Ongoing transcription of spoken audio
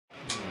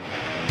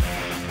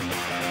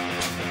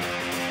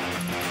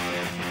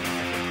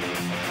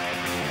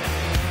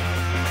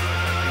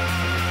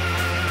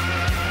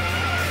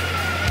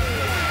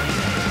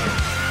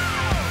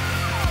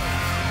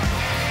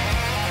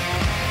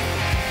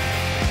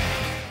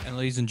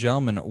ladies and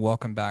gentlemen,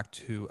 welcome back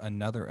to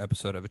another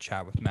episode of A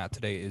Chat with Matt.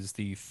 Today is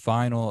the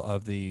final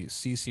of the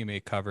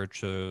CCMA coverage.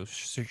 So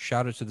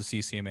shout out to the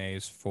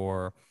CCMAs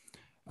for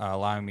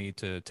allowing me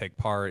to take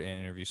part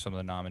and interview some of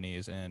the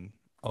nominees. And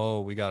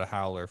oh, we got a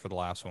howler for the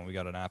last one. We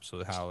got an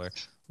absolute howler.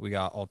 We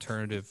got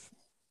alternative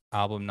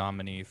album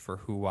nominee for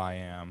Who I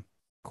Am,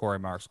 Cory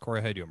Marks.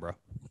 Cory, how you doing, bro?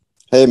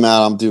 Hey,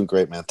 Matt, I'm doing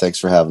great, man. Thanks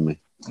for having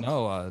me.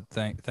 No,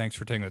 thanks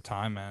for taking the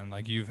time, man.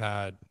 Like you've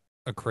had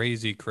a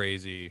crazy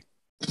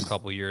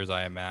couple years,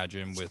 I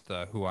imagine, with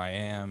Who I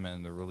Am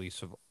and the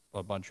release of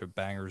a bunch of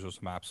bangers with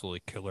some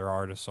absolutely killer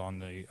artists on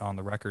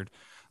the record.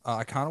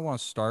 I kind of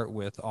want to start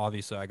with,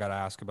 obviously, I got to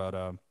ask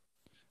about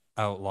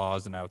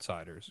Outlaws and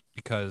Outsiders,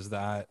 because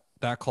that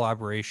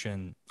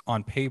collaboration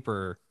on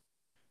paper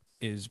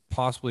is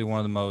possibly one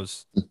of the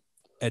most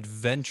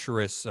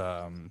adventurous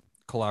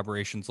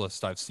collaborations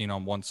list I've seen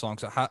on one song.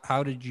 So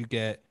how did you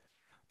get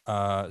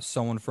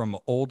someone from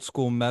old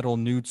school metal,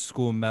 new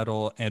school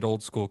metal, and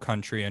old school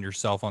country and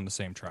yourself on the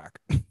same track?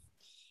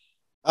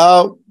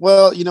 Well,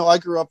 I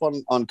grew up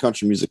on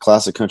country music,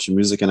 classic country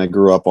music, and I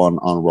grew up on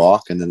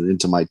rock, and then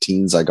into my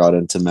teens, I got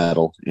into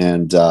metal,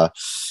 and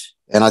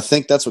I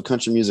think that's what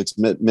country music's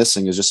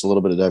missing is just a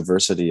little bit of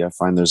diversity. I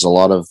find there's a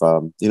lot of,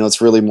 it's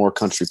really more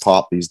country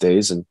pop these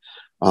days, and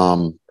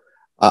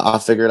I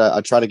figured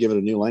I'd try to give it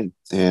a new lane,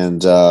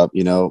 and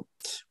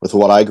with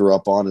what I grew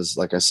up on is,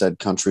 like I said,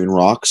 country and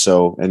rock,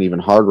 and even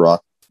hard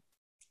rock.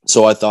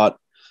 So I thought,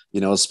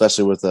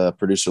 especially with a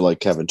producer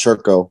like Kevin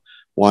Churko,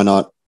 why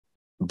not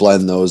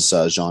blend those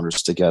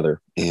genres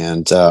together?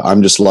 And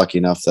I'm just lucky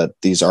enough that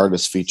these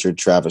artists featured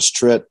Travis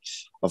Tritt,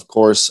 of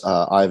course,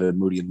 Ivan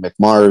Moody and Mick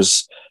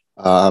Mars.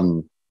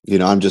 I'm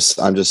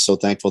just so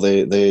thankful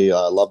they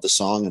love the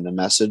song and the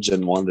message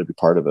and wanted to be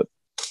part of it.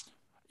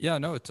 Yeah,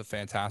 no, it's a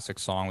fantastic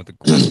song with a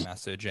great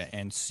message,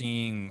 and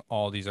seeing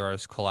all these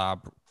artists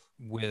collab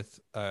with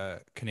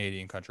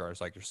Canadian country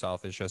artists like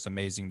yourself is just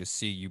amazing to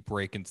see you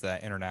break into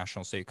that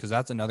international stage, because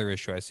that's another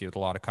issue I see with a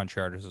lot of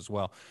country artists as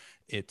well.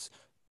 It's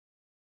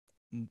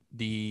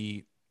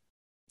the,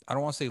 I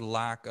don't want to say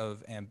lack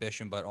of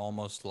ambition, but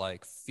almost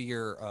like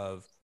fear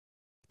of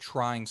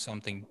trying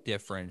something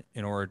different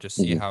in order to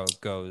see Mhm. how it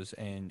goes.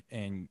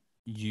 And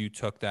you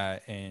took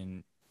that,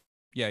 and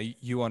yeah,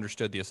 you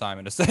understood the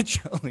assignment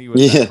essentially with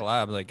that Yeah.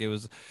 collab. Like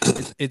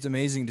it's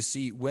amazing to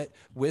see with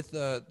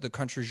the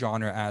country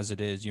genre as it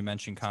is. You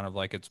mentioned kind of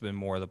like it's been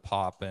more the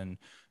pop and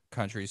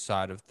country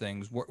side of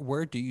things.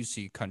 Where do you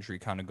see country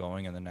kind of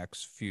going in the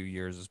next few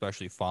years,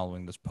 especially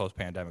following this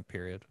post-pandemic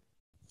period?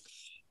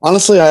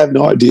 Honestly, I have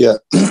no idea.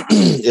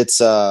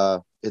 It's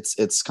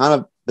kind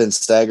of been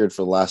staggered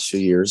for the last few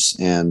years,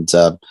 and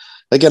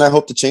again, I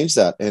hope to change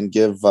that and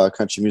give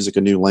country music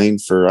a new lane.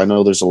 For I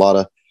know there's a lot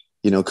of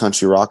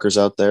country rockers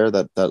out there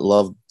that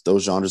love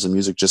those genres of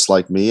music just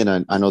like me,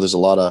 and I know there's a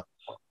lot of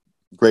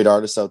great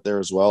artists out there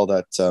as well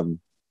that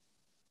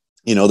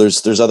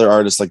there's other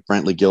artists like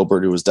Brantley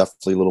Gilbert, who was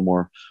definitely a little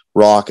more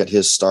rock at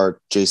his start,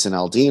 Jason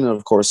Aldean, and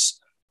of course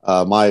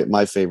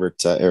my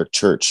favorite, Eric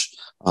Church.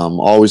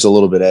 Always a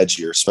little bit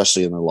edgier,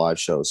 especially in the live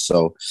shows.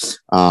 So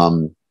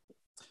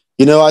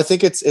I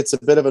think it's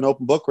a bit of an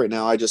open book right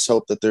now. I just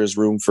hope that there's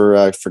room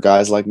for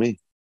guys like me.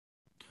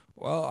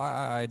 Well,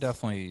 I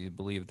definitely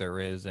believe there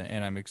is,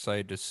 and I'm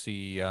excited to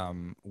see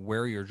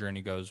where your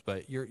journey goes.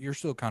 But you're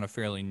still kind of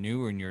fairly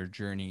new in your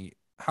journey.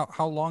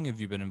 How long have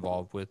you been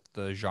involved with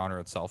the genre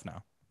itself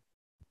now?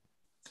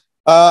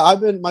 I've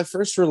been my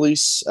first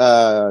release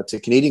to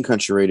Canadian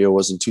country radio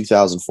was in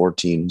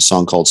 2014, a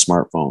song called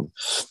Smartphone.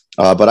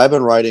 But I've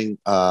been writing,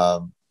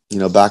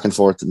 back and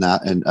forth in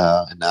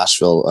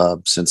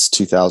Nashville since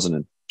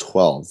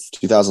 2012,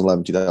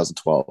 2011,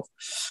 2012.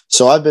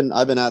 So I've been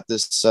at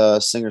this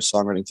singer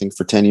songwriting thing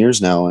for 10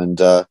 years now,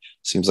 and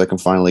seems like I'm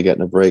finally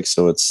getting a break.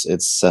 So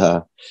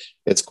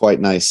it's quite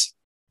nice.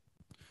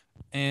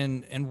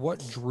 And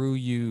what drew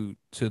you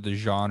to the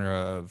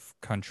genre of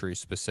country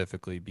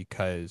specifically?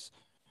 Because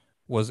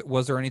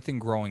was there anything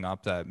growing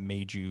up that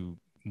made you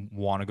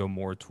want to go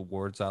more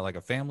towards that, like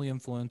a family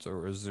influence,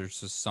 or is there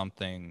just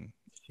something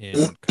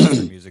in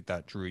country music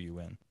that drew you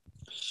in?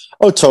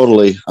 Oh,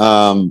 totally.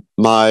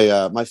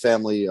 My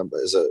family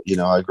is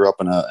I grew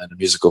up in a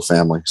musical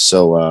family.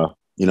 So,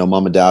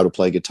 mom and dad would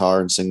play guitar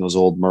and sing those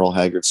old Merle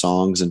Haggard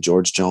songs and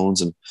George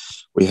Jones. And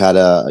we had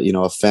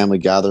a family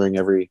gathering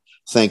every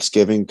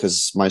Thanksgiving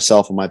because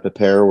myself and my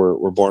papa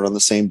were born on the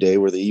same day.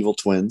 We're the evil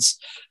twins.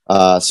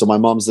 So my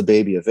mom's the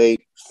baby of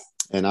eight,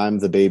 and I'm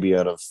the baby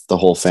out of the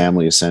whole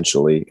family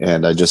essentially.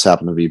 And I just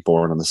happened to be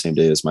born on the same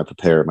day as my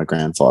papa, my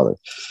grandfather.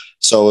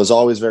 So it was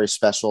always very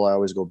special. I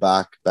always go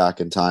back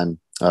in time.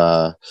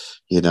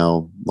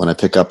 When I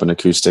pick up an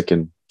acoustic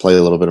and play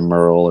a little bit of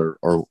Merle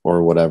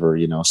or whatever.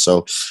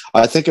 So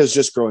I think it was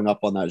just growing up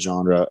on that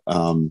genre.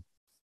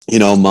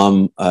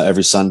 Mom,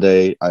 every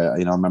Sunday, I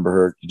remember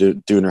her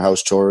doing her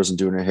house chores and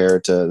doing her hair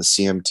to the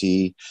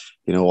CMT,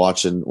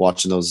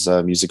 watching those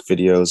music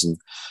videos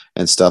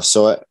and stuff.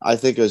 So I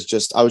think I was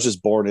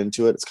just born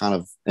into it. It's kind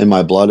of in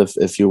my blood,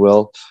 if you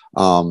will.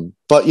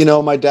 But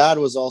my dad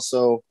was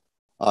also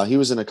He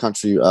was in a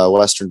country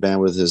western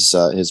band with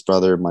his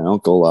brother, my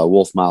uncle,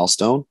 Wolf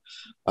Milestone.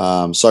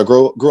 So I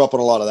grew up on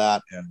a lot of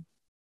that,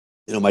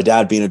 and my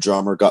dad being a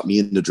drummer got me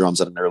into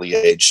drums at an early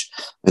age,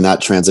 and that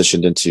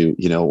transitioned into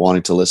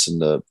wanting to listen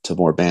to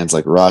more bands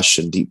like Rush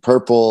and Deep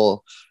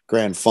Purple,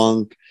 Grand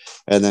Funk,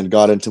 and then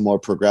got into more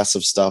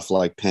progressive stuff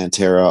like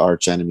Pantera,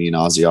 Arch Enemy, and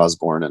Ozzy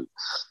Osbourne,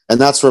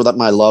 and that's where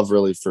my love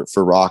really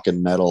for rock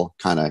and metal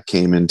kind of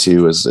came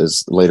into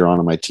as later on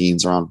in my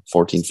teens, around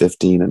 14,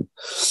 15.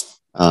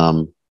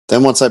 And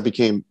then once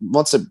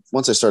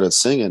I started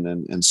singing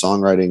and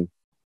songwriting,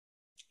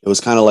 it was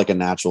kind of like a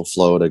natural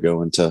flow to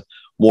go into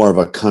more of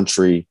a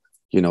country,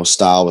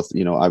 style with,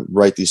 I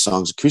write these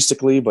songs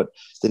acoustically, but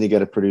then you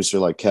get a producer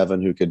like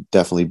Kevin who could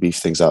definitely beef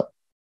things up.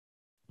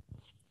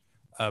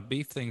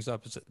 Beef things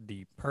up is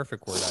the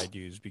perfect word I'd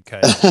use,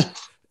 because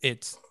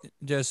it's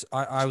just,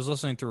 I was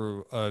listening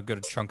through a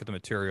good chunk of the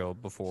material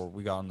before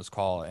we got on this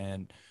call,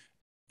 and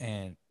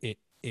it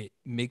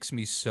makes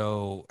me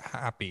so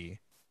happy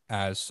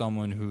as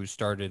someone who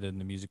started in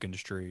the music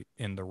industry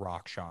in the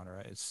rock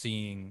genre, is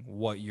seeing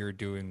what you're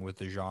doing with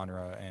the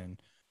genre and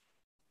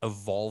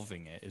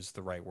evolving it is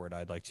the right word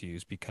I'd like to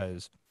use,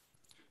 because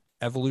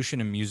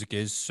evolution in music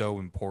is so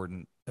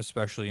important,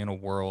 especially in a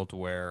world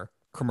where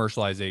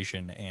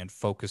commercialization and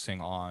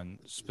focusing on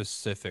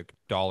specific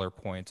dollar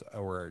points,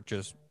 or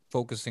just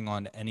focusing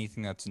on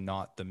anything that's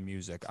not the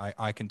music.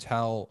 I can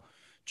tell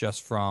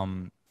just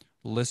from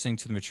listening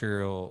to the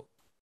material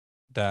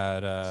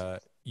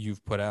that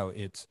you've put out,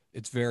 it's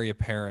very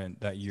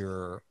apparent that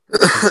you're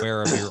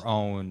aware of your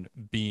own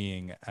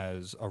being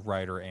as a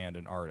writer and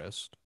an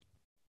artist.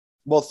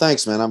 Well,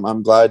 thanks, man.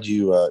 I'm glad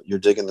you're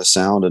digging the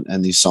sound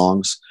and these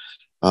songs.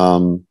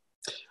 Um,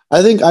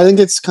 I think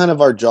it's kind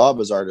of our job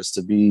as artists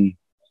to be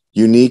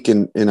unique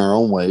in our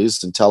own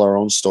ways and tell our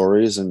own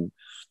stories and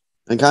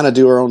kind of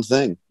do our own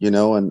thing,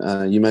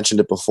 and you mentioned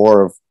it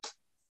before of,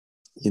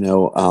 you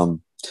know,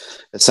 um,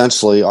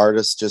 essentially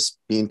artists just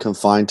being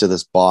confined to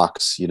this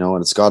box,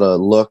 and it's got to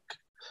look,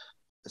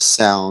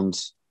 sound,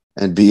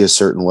 and be a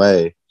certain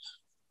way.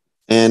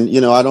 And,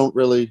 I don't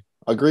really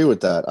agree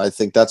with that. I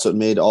think that's what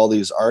made all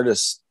these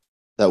artists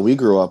that we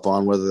grew up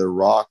on, whether they're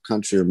rock,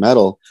 country, or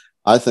metal.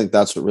 I think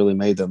that's what really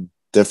made them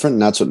different.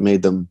 And that's what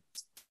made them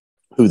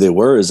who they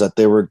were, is that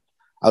they were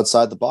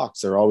outside the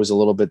box. They're always a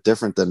little bit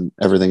different than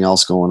everything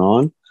else going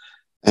on.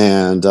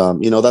 And,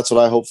 that's what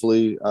I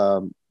hopefully,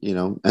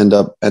 end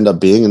up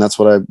being. And that's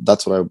what I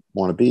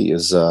want to be,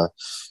 is,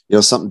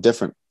 something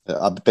different,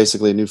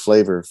 basically a new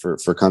flavor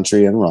for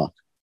country and rock.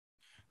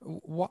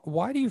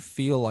 Why do you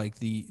feel like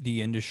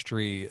the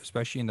industry,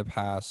 especially in the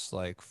past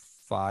like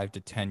 5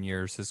 to 10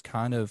 years, has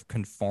kind of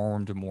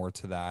conformed more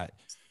to that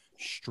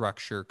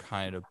structure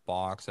kind of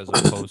box, as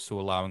opposed to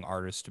allowing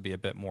artists to be a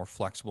bit more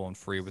flexible and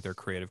free with their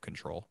creative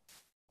control?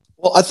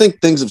 Well, I think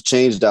things have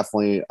changed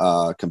definitely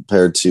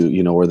compared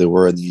to where they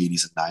were in the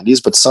 80s and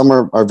 90s, but some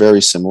are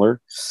very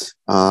similar.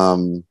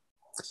 Um,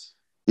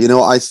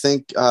 I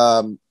think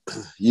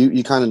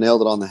you kind of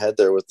nailed it on the head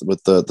there with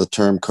the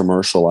term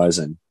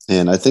commercializing,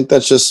 and I think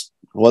that's just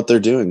what they're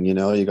doing.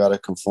 You got to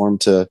conform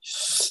to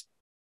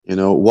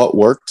what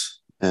worked,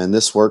 and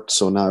this worked,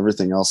 so now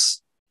everything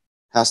else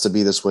has to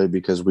be this way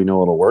because we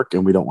know it'll work,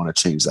 and we don't want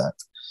to change that.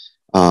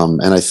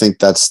 And I think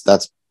that's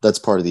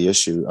part of the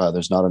issue.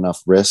 There's not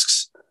enough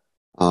risks.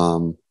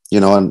 And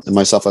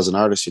myself as an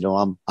artist,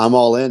 I'm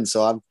all in,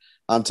 so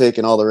I'm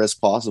taking all the risks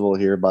possible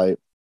here by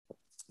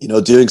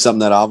doing something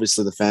that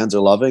obviously the fans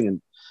are loving,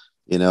 and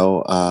you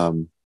know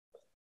um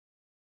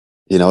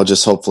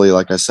just hopefully,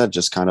 like I said,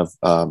 just kind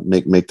of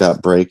make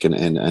that break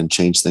and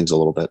change things a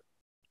little bit.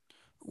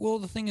 Well,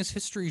 the thing is,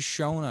 history's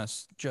shown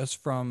us,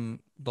 just from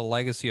the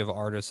legacy of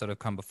artists that have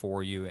come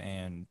before you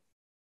and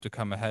to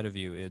come ahead of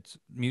you, it's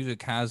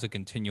music has a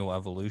continual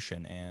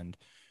evolution, and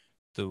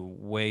the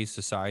way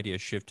society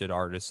has shifted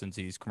artists into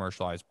these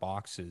commercialized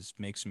boxes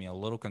makes me a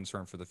little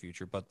concerned for the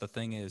future. But the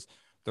thing is,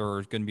 there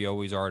are going to be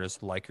always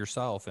artists like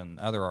yourself and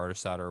other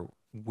artists that are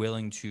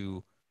willing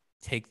to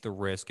take the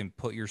risk and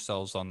put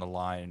yourselves on the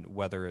line,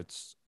 whether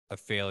it's a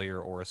failure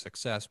or a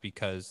success,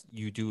 because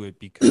you do it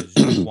because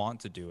you want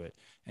to do it,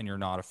 and you're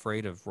not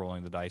afraid of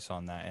rolling the dice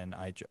on that. And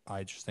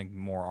I just think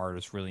more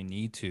artists really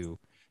need to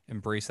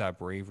embrace that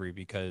bravery,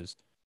 because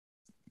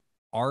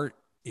art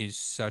is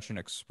such an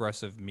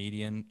expressive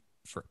medium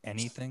for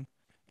anything,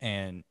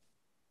 and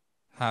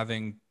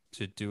having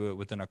to do it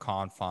within a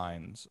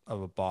confines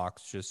of a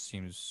box just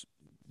seems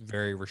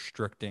very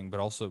restricting, but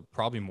also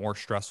probably more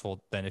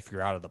stressful than if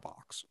you're out of the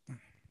box.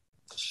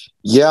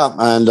 Yeah,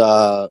 and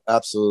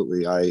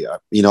absolutely.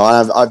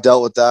 I've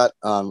dealt with that.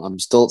 I'm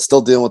still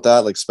dealing with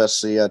that, like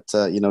especially at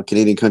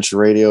Canadian country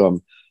radio.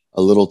 I'm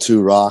a little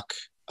too rock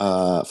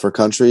for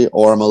country,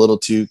 or I'm a little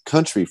too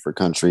country for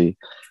country,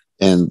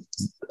 and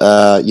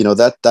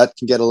that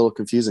can get a little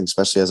confusing,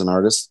 especially as an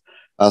artist.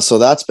 So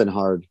that's been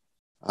hard,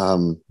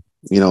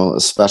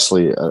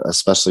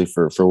 especially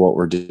for what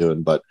we're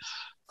doing. But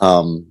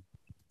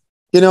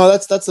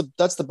that's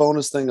the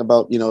bonus thing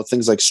about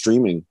things like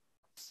streaming.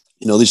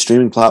 These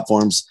streaming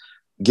platforms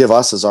give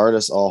us as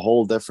artists a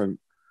whole different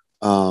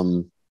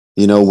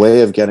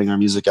way of getting our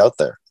music out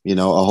there. A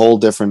whole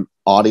different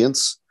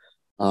audience.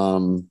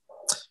 It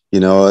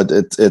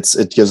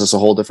gives us a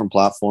whole different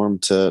platform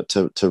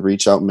to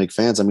reach out and make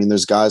fans. I mean,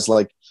 there's guys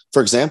like,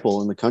 for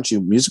example, in the country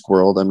music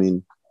world. I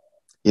mean,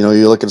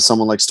 you look at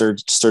someone like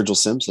Sturgill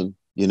Simpson,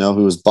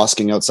 who was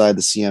busking outside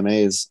the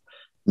CMAs,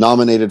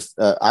 nominated,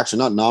 actually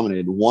not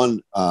nominated,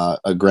 won a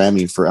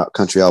Grammy for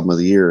Country Album of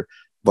the Year,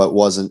 but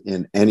wasn't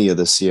in any of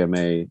the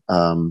CMA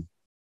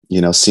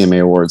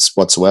awards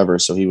whatsoever.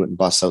 So he went and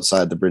busts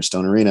outside the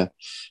Bridgestone Arena.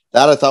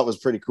 That I thought was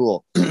pretty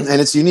cool.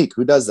 And it's unique.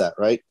 Who does that,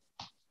 right?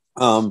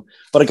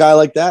 But a guy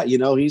like that,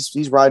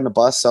 he's riding a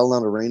bus, selling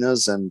out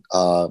arenas, and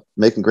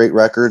making great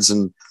records,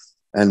 and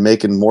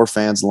making more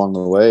fans along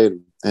the way,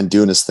 and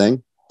doing his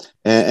thing.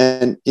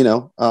 And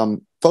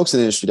folks in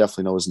the industry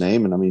definitely know his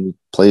name. And I mean, he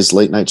plays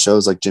late night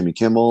shows like Jimmy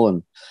Kimmel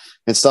and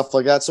stuff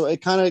like that. So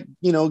it kind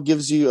of,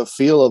 gives you a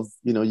feel of,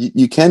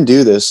 you can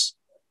do this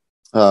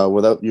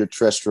without your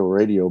terrestrial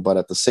radio, but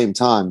at the same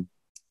time,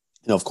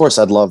 of course,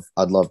 I'd love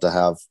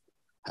to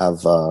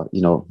have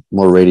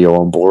more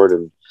radio on board,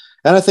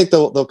 and I think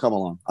they'll come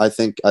along. I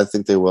think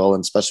they will,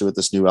 and especially with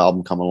this new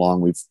album coming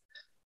along, we've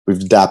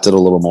adapted a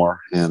little more,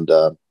 and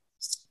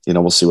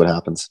we'll see what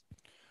happens.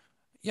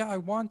 Yeah, I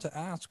want to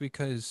ask,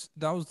 because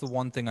that was the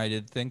one thing I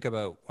did think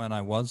about when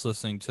I was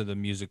listening to the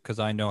music, because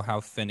I know how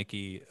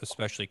finicky,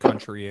 especially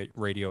country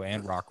radio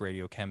and rock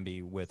radio, can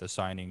be with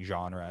assigning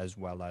genre, as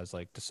well as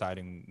like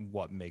deciding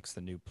what makes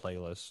the new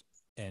playlist.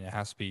 And it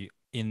has to be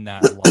in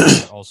that line,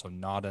 but also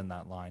not in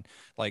that line.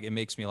 Like, it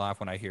makes me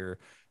laugh when I hear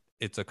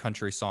it's a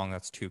country song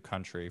that's too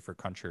country for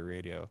country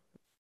radio.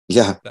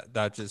 Yeah.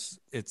 That just,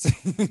 it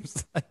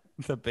seems like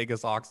the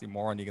biggest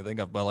oxymoron you can think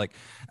of. But like,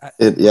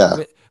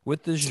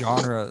 with this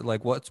genre,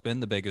 like, what's been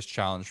the biggest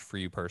challenge for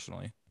you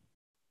personally?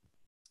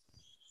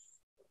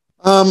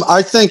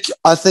 I think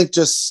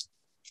just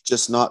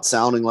not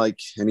sounding like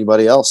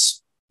anybody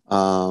else.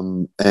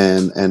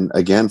 And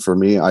again, for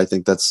me, I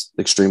think that's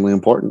extremely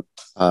important,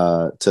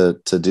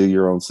 to do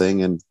your own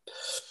thing. And,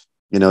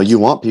 you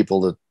want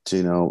people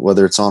to,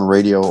 whether it's on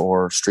radio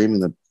or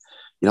streaming, that,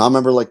 I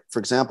remember, like, for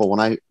example, when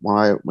I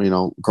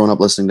growing up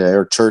listening to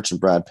Eric Church and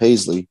Brad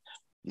Paisley,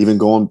 even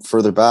going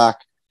further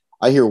back,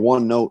 I hear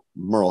one note,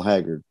 Merle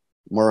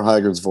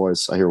Haggard's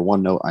voice. I hear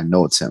one note, I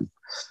know it's him.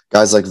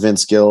 Guys like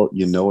Vince Gill,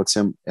 it's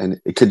him. And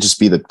it could just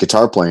be the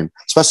guitar playing,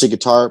 especially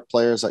guitar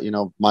players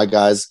that, my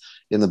guys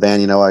in the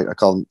band, I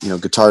call them,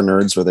 guitar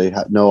nerds, where they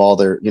know all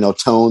their,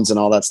 tones and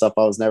all that stuff.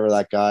 I was never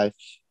that guy.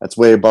 That's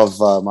way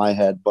above my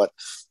head. But,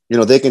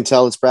 they can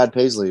tell it's Brad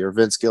Paisley or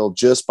Vince Gill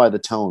just by the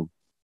tone.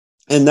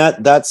 And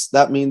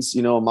that means,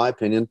 in my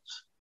opinion,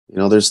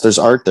 there's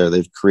art there.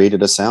 They've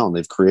created a sound.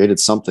 They've created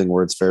something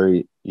where it's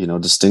very,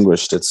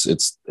 distinguished.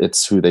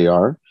 It's who they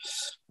are.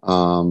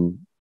 And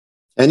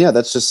yeah,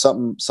 that's just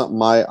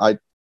something I've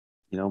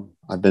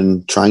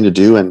been trying to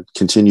do and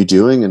continue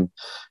doing.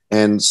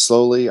 And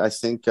slowly, I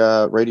think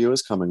radio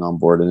is coming on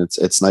board, and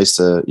it's nice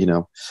to,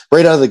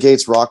 right out of the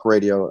gates, rock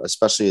radio,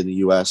 especially in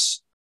the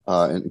US,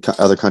 and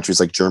other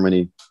countries like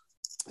Germany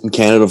and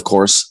Canada, of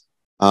course,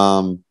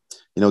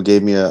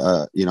 gave me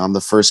I'm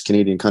the first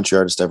Canadian country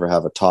artist to ever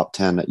have a top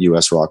 10 at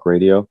US rock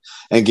radio,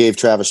 and gave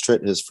Travis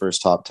Tritt his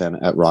first top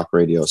 10 at rock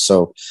radio.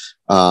 So,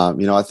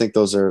 I think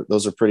those are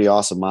pretty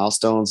awesome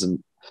milestones,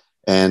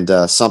 and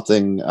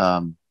something,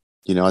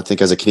 I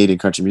think as a Canadian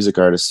country music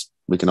artist,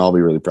 we can all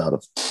be really proud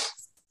of.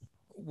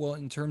 Well,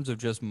 in terms of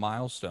just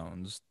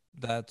milestones,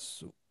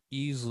 that's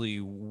easily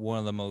one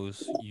of the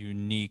most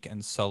unique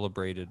and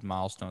celebrated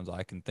milestones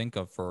I can think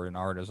of for an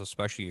artist,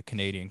 especially a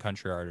Canadian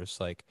country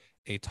artist. Like,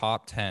 a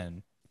top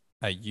 10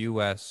 at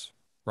US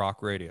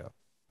rock radio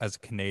as a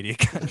Canadian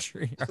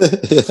country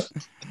artist.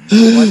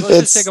 Like, let's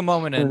just take a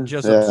moment and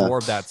just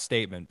absorb that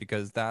statement,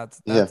 because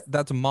that's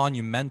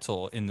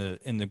monumental in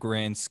the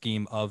grand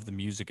scheme of the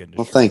music industry.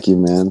 Well, thank you,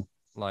 man.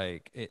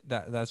 Like,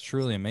 that's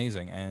truly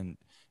amazing. And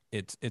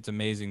it's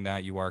amazing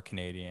that you are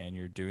Canadian and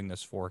you're doing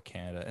this for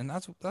Canada. And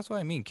that's what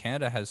I mean.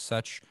 Canada has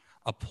such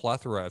a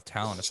plethora of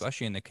talent,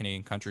 especially in the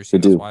Canadian country scene.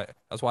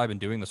 That's why I've been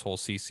doing this whole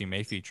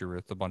CCMA feature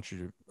with a bunch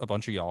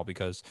of y'all,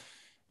 because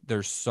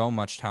there's so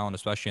much talent,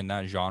 especially in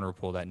that genre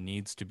pool, that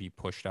needs to be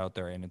pushed out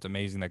there. And it's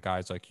amazing that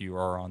guys like you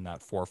are on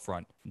that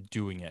forefront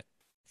doing it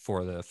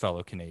for the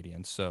fellow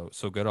Canadians. So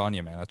good on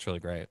you, man. That's really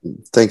great.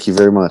 Thank you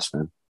very much,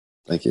 man.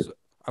 Thank you. So,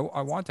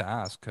 I want to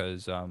ask,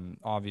 because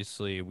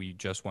obviously we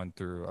just went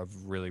through a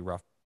really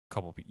rough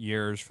couple of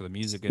years for the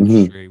music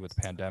industry with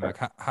the pandemic.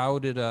 How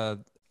did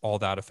all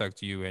that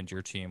affect you and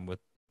your team with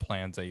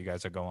plans that you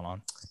guys are going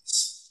on?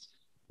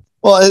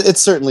 Well, it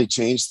certainly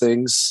changed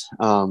things.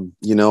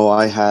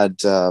 I had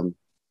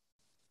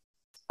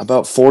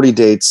about 40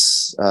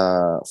 dates,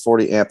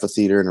 40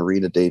 amphitheater and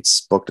arena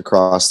dates booked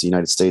across the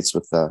United States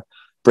with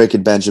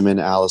Breaking Benjamin,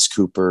 Alice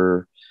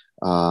Cooper.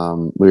 We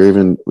were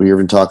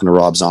even talking to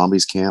Rob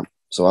Zombie's camp.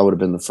 So I would have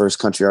been the first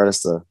country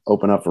artist to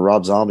open up for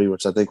Rob Zombie,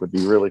 which I think would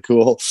be really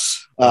cool.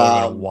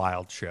 A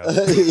wild show.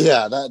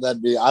 Yeah,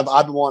 that'd be.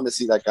 I've been wanting to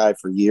see that guy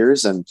for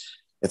years, and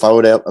if I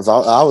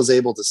was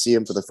able to see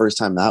him for the first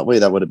time that way,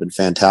 that would have been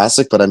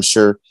fantastic. But I'm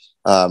sure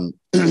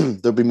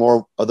There'll be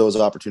more of those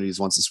opportunities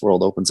once this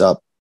world opens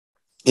up.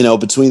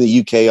 Between the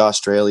UK,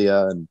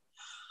 Australia,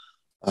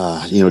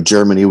 and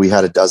Germany, we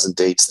had a dozen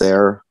dates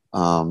there.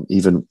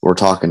 Even we're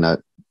talking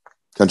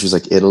countries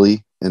like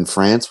Italy and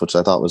France, which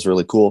I thought was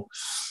really cool.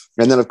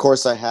 And then, of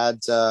course, I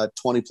had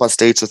 20 plus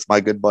dates with my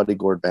good buddy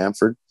Gord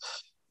Bamford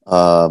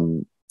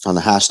on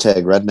the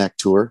hashtag Redneck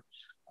Tour.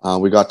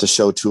 We got to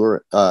show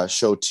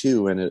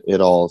two, and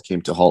it all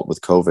came to halt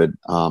with COVID.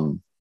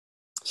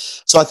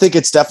 So I think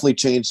it's definitely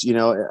changed.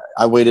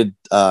 I waited,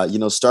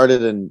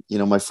 started and,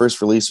 my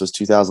first release was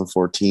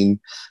 2014,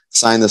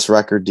 signed this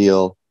record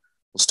deal,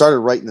 started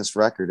writing this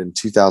record in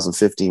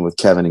 2015 with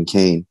Kevin and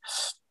Kane.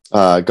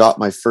 Got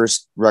my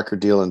first record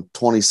deal in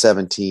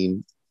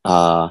 2017.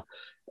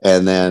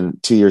 And then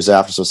 2 years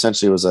after. So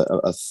essentially it was a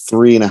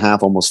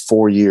 3.5, almost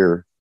 4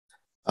 year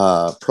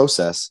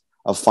process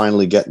of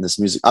finally getting this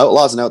music.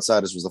 Outlaws and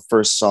Outsiders was the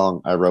first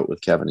song I wrote with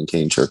Kevin and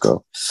Kane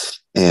Churko.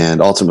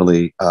 And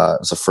ultimately it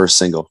was the first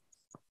single.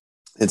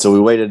 And so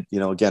we waited,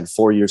 again,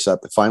 4 years to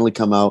finally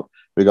come out.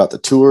 We got the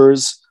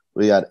tours.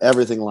 We had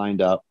everything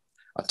lined up.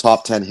 A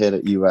top 10 hit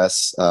at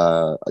US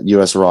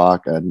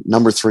Rock,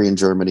 number 3 in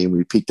Germany.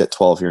 We peaked at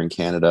 12 here in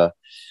Canada.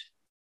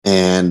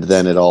 And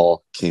then it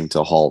all came to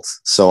a halt.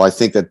 So I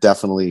think that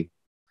definitely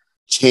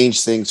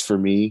changed things for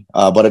me,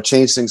 but it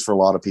changed things for a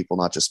lot of people,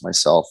 not just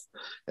myself.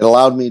 It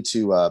allowed me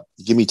to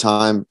give me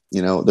time.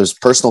 There's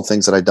personal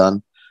things that I've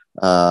done.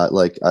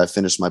 Like I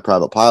finished my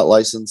private pilot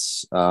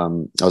license. I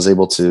was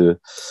able to,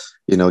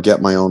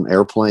 get my own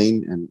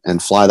airplane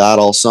and fly that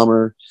all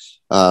summer.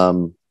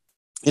 But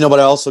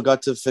I also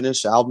got to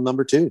finish album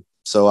number 2.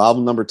 So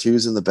album number 2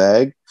 is in the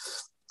bag.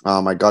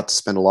 I got to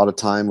spend a lot of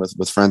time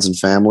with friends and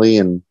family,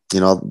 and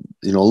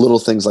little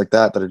things like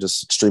that are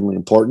just extremely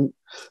important.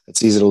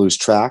 It's easy to lose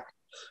track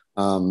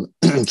of.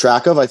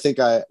 I think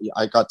I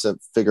got to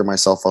figure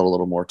myself out a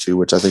little more too,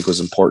 which I think was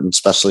important,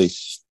 especially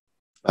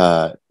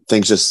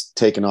things just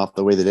taking off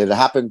the way they did. It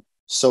happened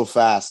so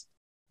fast,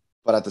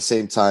 but at the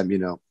same time,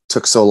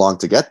 took so long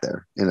to get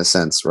there in a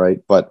sense, right?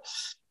 But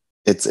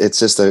it's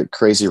just a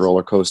crazy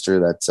roller coaster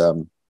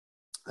that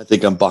I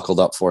think I'm buckled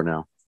up for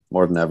now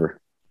more than ever.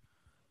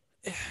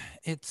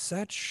 It's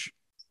such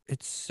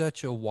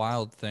a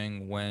wild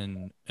thing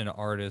when an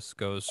artist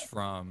goes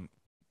from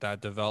that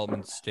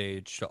development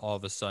stage to all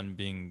of a sudden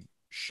being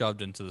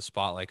shoved into the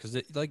spotlight, because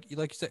like you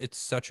said, it's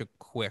such a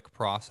quick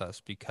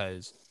process,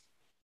 because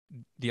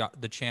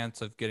the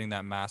chance of getting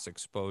that mass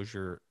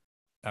exposure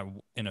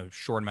in a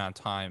short amount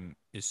of time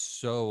is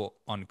so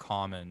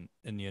uncommon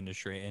in the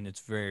industry, and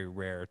it's very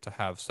rare to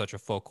have such a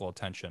focal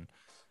attention.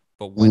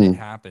 But when it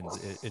happens,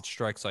 it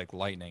strikes like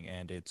lightning,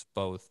 and it's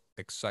both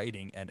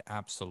exciting and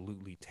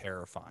absolutely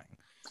terrifying.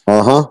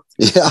 Uh-huh.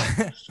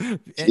 Yeah.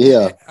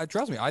 Yeah.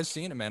 Trust me, I've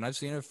seen it, man. I've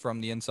seen it from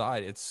the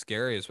inside. It's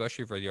scary,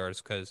 especially for the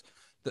artists, because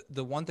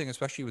the one thing,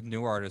 especially with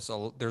new artists,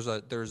 there's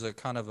a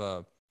kind of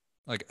a,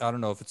 like, I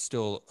don't know if it's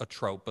still a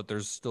trope, but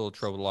there's still a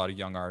trope with a lot of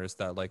young artists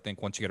that like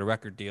think once you get a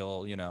record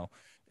deal,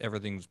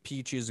 everything's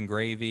peaches and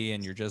gravy,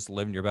 and you're just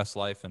living your best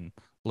life and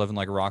living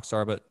like a rock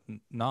star. But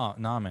nah,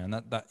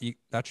 man,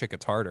 that shit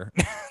gets harder.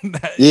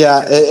 It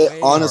Yeah. gets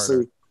way Honestly,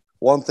 harder.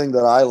 one thing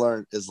that I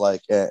learned is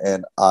like,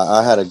 and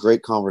I had a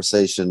great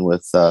conversation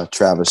with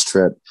Travis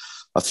Tritt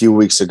a few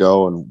weeks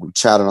ago, and we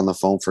chatted on the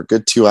phone for a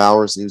good 2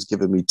 hours, and he was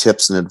giving me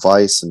tips and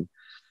advice, and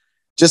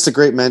just a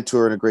great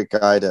mentor and a great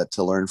guy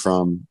to learn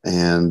from.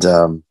 And,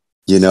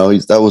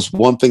 that was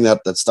one thing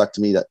that stuck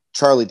to me, that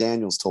Charlie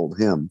Daniels told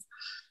him,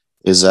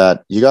 is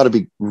that you got to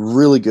be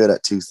really good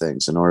at 2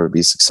 things in order to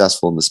be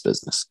successful in this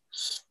business.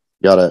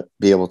 You got to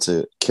be able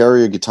to carry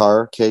your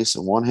guitar case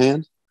in one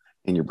hand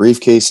and your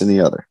briefcase in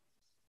the other.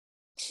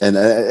 And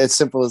it's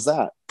simple as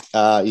that.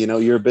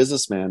 You're a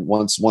businessman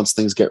once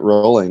things get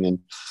rolling, and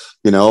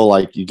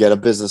like you get a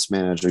business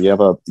manager, you have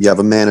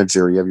a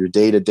manager, you have your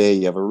day-to-day,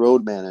 you have a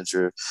road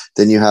manager,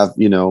 then you have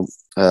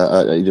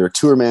either a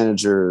tour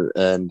manager,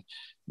 and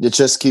it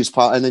just keeps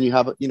and then you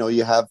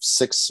have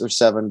 6 or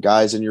 7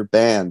 guys in your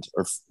band,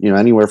 or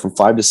anywhere from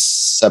 5 to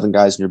 7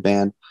 guys in your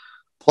band,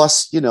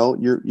 plus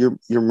your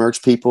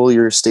merch people,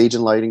 your stage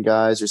and lighting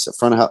guys, your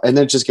front of house, and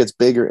then it just gets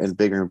bigger and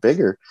bigger and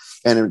bigger,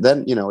 and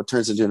then it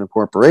turns into an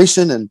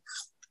incorporation, and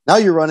now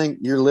you're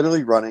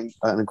literally running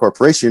an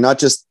incorporation. You're not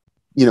just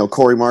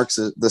Cory Marks,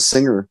 the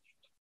singer,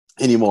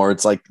 anymore.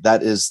 It's like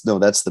that's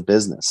the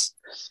business,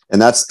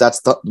 and that's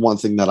the one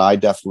thing that I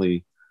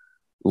definitely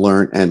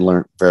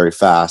learned very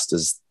fast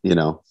is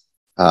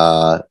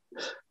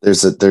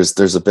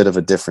there's a bit of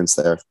a difference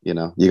there. You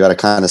got to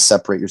kind of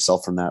separate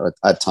yourself from that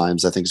at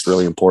times. I think it's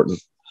really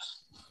important.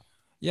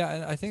 Yeah,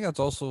 and I think that's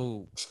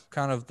also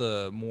kind of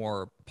the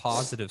more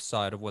positive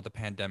side of what the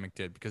pandemic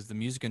did, because the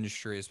music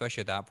industry,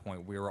 especially at that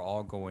point, we were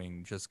all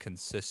going just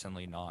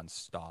consistently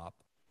nonstop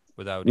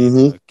without even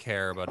Mm-hmm. a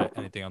care about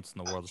anything else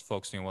in the world, just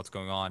focusing on what's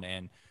going on.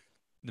 And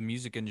the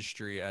music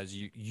industry, as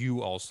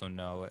you also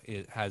know,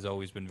 it has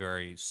always been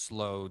very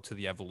slow to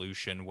the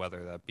evolution,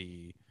 whether that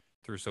be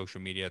through social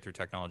media, through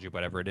technology,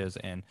 whatever it is.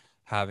 And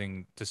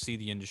having to see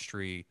the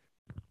industry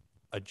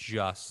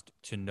adjust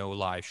to no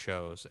live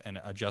shows and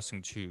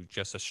adjusting to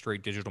just a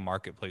straight digital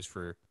marketplace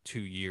for 2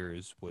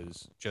 years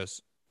was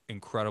just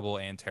incredible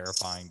and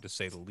terrifying to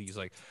say the least.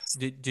 Like,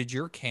 did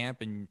your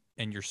camp and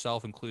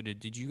yourself included,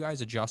 did you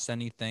guys adjust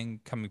anything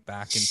coming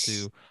back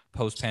into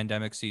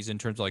post-pandemic season in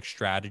terms of like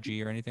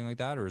strategy or anything like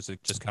that, or is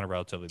it just kind of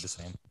relatively the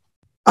same?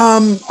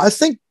 I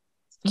think,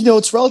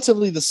 it's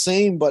relatively the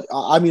same, but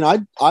I mean,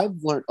 I've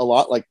learned a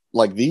lot,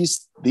 like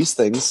these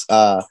things,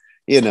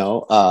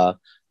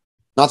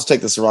 not to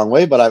take this the wrong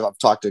way, but I've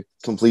talked to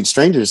complete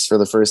strangers for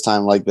the first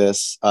time like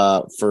this,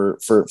 for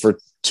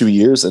 2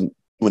 years. And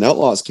when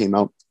Outlaws came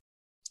out,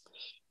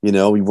 we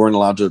weren't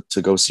allowed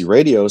to go see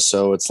radio.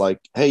 So it's like,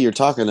 hey, you're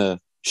talking to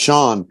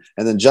Sean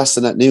and then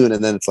Justin at noon.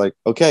 And then it's like,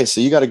 okay,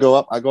 so you got to go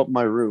up. I go up in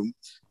my room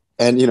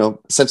and,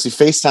 essentially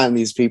FaceTime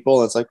these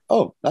people. It's like,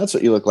 oh, that's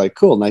what you look like.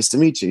 Cool. Nice to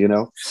meet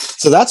you,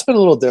 So that's been a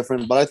little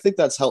different, but I think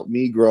that's helped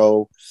me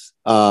grow,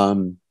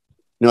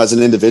 as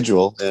an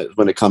individual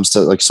when it comes to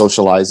like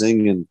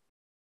socializing. And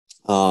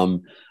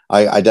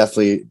I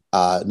definitely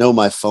know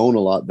my phone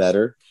a lot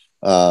better,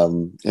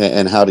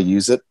 and how to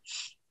use it.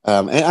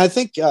 And I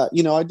think,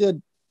 I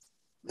did,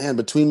 man,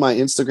 between my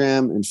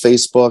Instagram and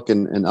Facebook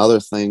and other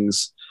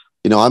things,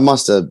 I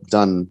must have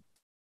done,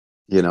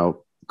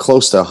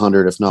 close to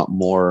 100, if not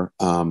more,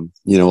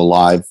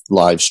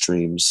 live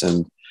streams.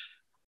 And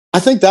I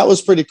think that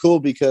was pretty cool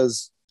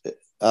because,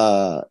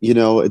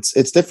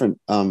 it's different.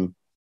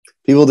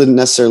 People didn't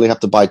necessarily have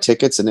to buy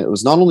tickets, and it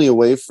was not only a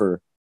way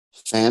for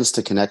fans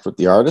to connect with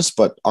the artists,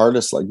 but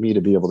artists like me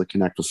to be able to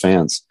connect with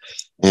fans.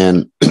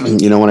 And,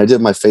 when I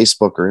did my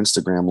Facebook or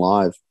Instagram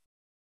live,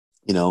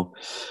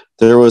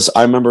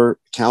 I remember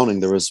counting,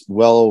 there was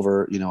well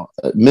over,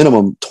 a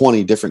minimum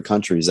 20 different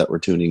countries that were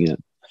tuning in.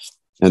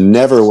 And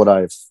never would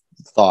I have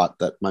thought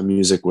that my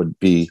music would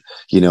be,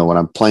 when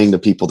I'm playing to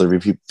people, there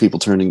would be people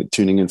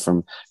tuning in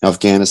from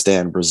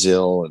Afghanistan,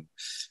 Brazil, and,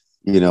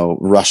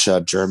 Russia,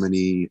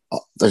 Germany.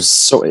 There's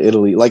so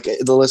Italy, like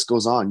the list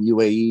goes on,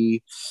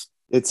 UAE.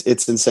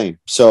 It's insane.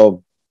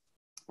 So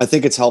I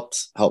think it's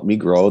helped me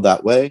grow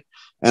that way.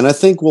 And I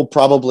think we'll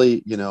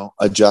probably,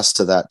 adjust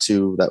to that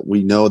too, that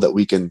we know that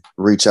we can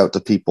reach out to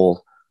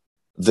people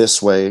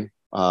this way,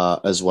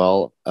 as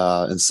well,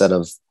 instead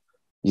of,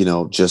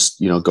 just,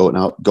 going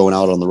out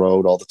on the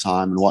road all the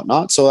time and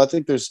whatnot. So I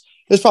think there's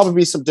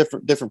probably some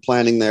different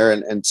planning there,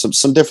 and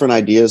some different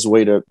ideas,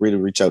 way to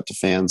reach out to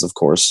fans, of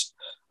course.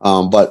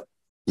 But,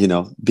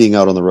 being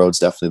out on the road is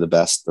definitely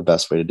the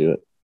best way to do it.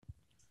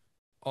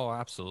 Oh,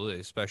 absolutely,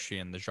 especially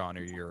in the genre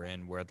you're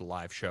in where the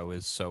live show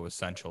is so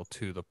essential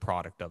to the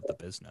product of the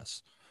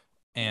business.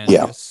 And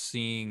Yeah. just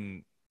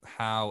seeing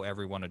how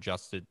everyone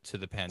adjusted to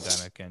the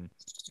pandemic and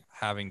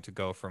having to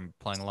go from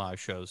playing live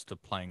shows to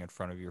playing in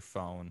front of your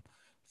phone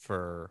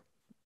for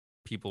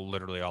people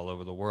literally all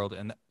over the world.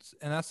 And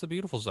that's the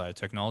beautiful side of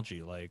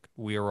technology. Like,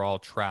 we were all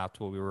trapped,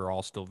 but we were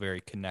all still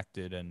very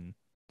connected in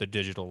the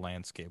digital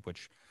landscape,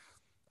 which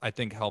I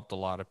think helped a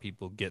lot of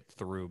people get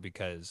through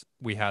because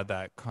we had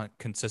that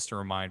consistent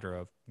reminder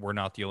of we're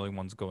not the only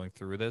ones going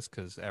through this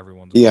because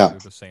everyone's going Yeah. through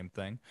the same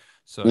thing.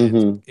 So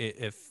Mm-hmm.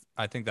 if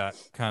I think that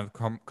kind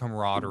of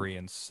camaraderie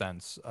and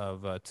sense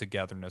of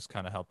togetherness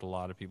kind of helped a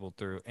lot of people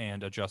through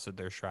and adjusted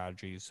their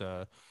strategies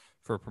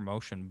for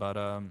promotion.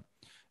 But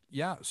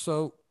yeah,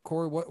 so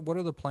Cory, what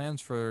are the plans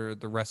for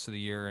the rest of the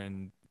year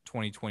in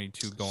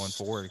 2022 going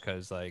forward?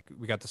 Because like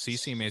we got the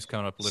CCMAs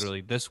coming up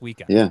literally this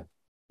weekend. Yeah.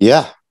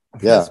 Yeah.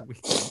 Yeah. This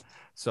weekend.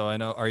 So I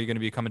know, are you going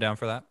to be coming down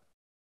for that?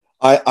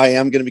 I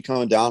am going to be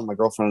coming down. My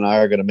girlfriend and I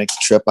are going to make the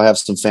trip. I have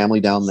some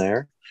family down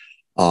there.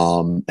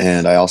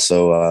 And I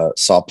also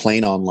saw a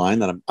plane online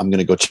that I'm going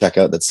to go check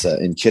out that's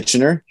in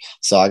Kitchener.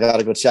 So I got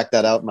to go check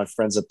that out. My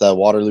friends at the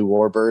Waterloo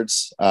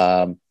Warbirds.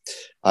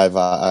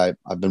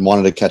 I've been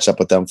wanting to catch up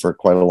with them for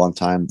quite a long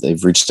time.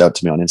 They've reached out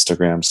to me on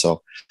Instagram.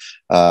 So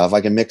if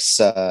I can mix,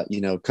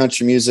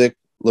 country music,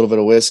 a little bit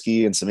of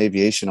whiskey, and some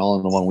aviation all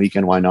in the one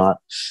weekend, why not?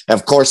 And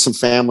of course, some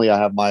family. I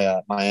have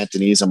my aunt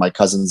Denise and my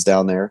cousins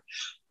down there.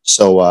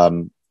 So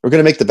we're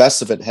going to make the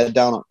best of it. Head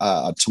down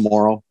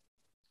tomorrow.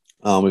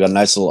 We got a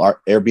nice little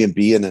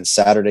Airbnb, and then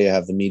Saturday I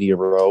have the media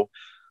row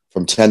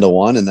from 10 to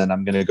 1, and then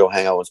I'm going to go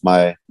hang out with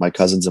my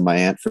cousins and my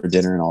aunt for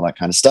dinner and all that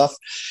kind of stuff.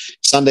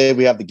 Sunday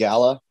we have the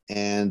gala,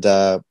 and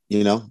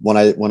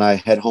when I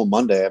head home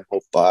Monday, I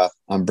hope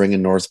I'm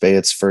bringing North Bay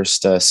its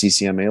first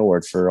CCMA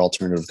award for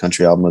Alternative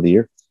Country Album of the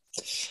Year.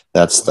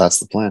 That's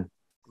the plan.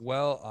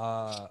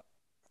 Well,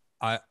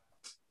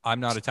 I'm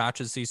not attached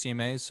to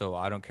CCMA, so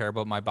I don't care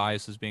about my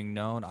biases being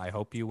known. I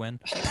hope you win.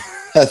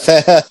 I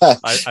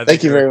think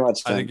Thank you very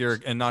much, I man. think you're,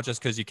 and not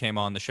just because you came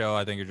on the show.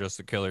 I think you're just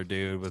a killer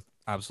dude with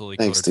absolutely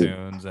Thanks, killer dude.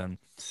 tunes, and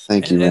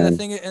Thank you, and the man.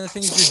 thing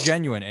is, you're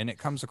genuine, and it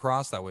comes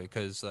across that way.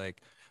 Because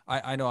like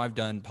I know I've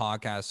done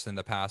podcasts in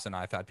the past, and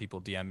I've had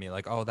people DM me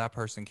like, "Oh, that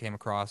person came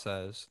across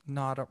as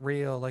not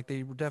real. Like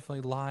they were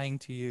definitely lying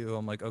to you."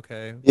 I'm like,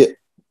 okay. Yeah.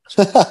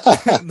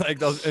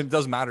 Like it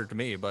doesn't matter to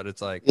me, but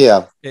it's like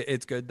Yeah.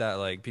 it's good that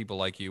like people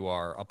like you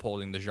are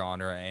upholding the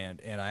genre,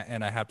 and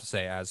I have to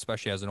say,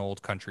 especially as an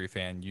old country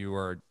fan, you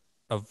are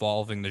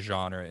evolving the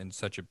genre in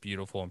such a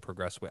beautiful and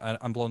progressive way.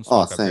 I'm blowing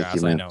Oh, smoke up your thank you,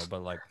 ass, I man. know,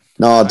 but like,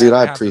 No, dude,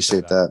 I I have to say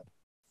appreciate that.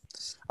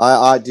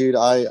 that. Dude,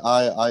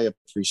 I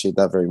appreciate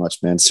that very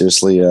much, man.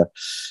 Seriously,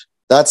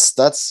 that's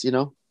that's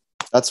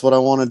what I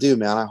want to do,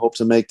 man. I hope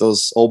to make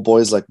those old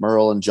boys like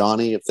Merle and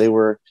Johnny, if they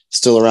were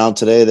still around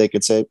today, they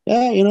could say,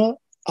 yeah,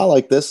 I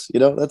like this.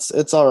 That's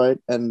it's all right.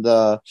 And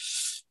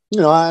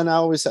and I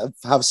always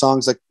have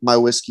songs like my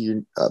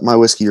whiskey,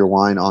 your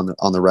wine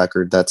on the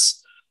record.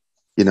 That's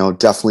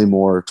definitely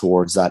more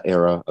towards that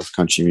era of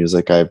country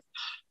music.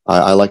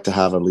 I like to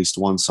have at least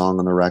one song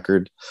on the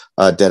record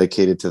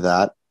dedicated to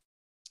that.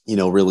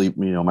 Really,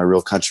 my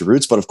real country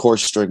roots. But of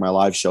course, during my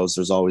live shows,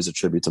 there's always a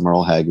tribute to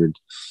Merle Haggard.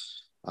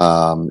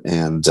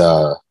 And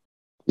I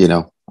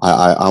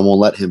won't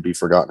let him be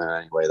forgotten in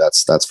any way.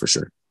 That's for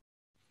sure.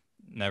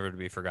 Never to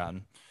be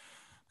forgotten.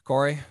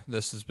 Cory,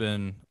 this has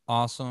been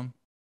awesome.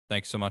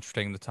 Thanks so much for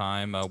taking the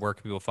time. Where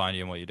can people find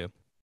you and what you do?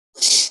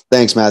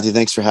 Thanks, Matthew.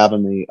 Thanks for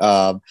having me.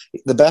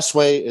 The best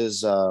way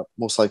is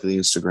most likely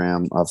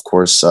Instagram, of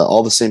course.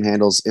 All the same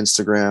handles: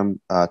 Instagram,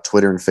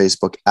 Twitter, and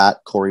Facebook at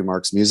Cory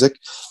Marks Music.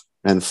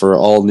 And for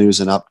all news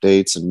and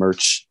updates and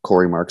merch,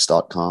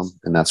 CoryMarks.com,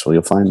 and that's where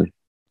you'll find me.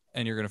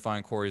 And you're going to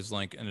find Cory's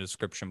link in the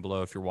description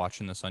below if you're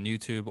watching this on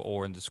YouTube,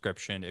 or in the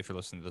description if you're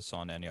listening to this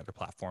on any other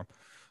platform.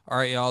 All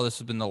right, y'all, this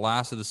has been the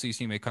last of the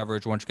CCMA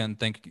coverage. Once again,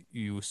 thank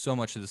you so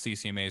much to the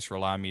CCMAs for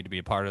allowing me to be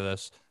a part of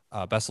this.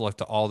 Best of luck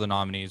to all the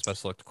nominees.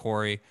 Best of luck to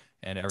Cory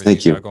and everything Thank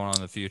he's got you. going on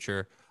in the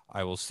future.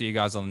 I will see you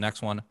guys on the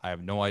next one. I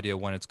have no idea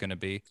when it's going to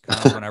be,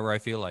 kind of whenever I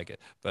feel like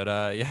it. But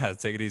yeah,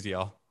 take it easy,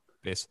 y'all.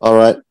 Peace. All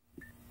right.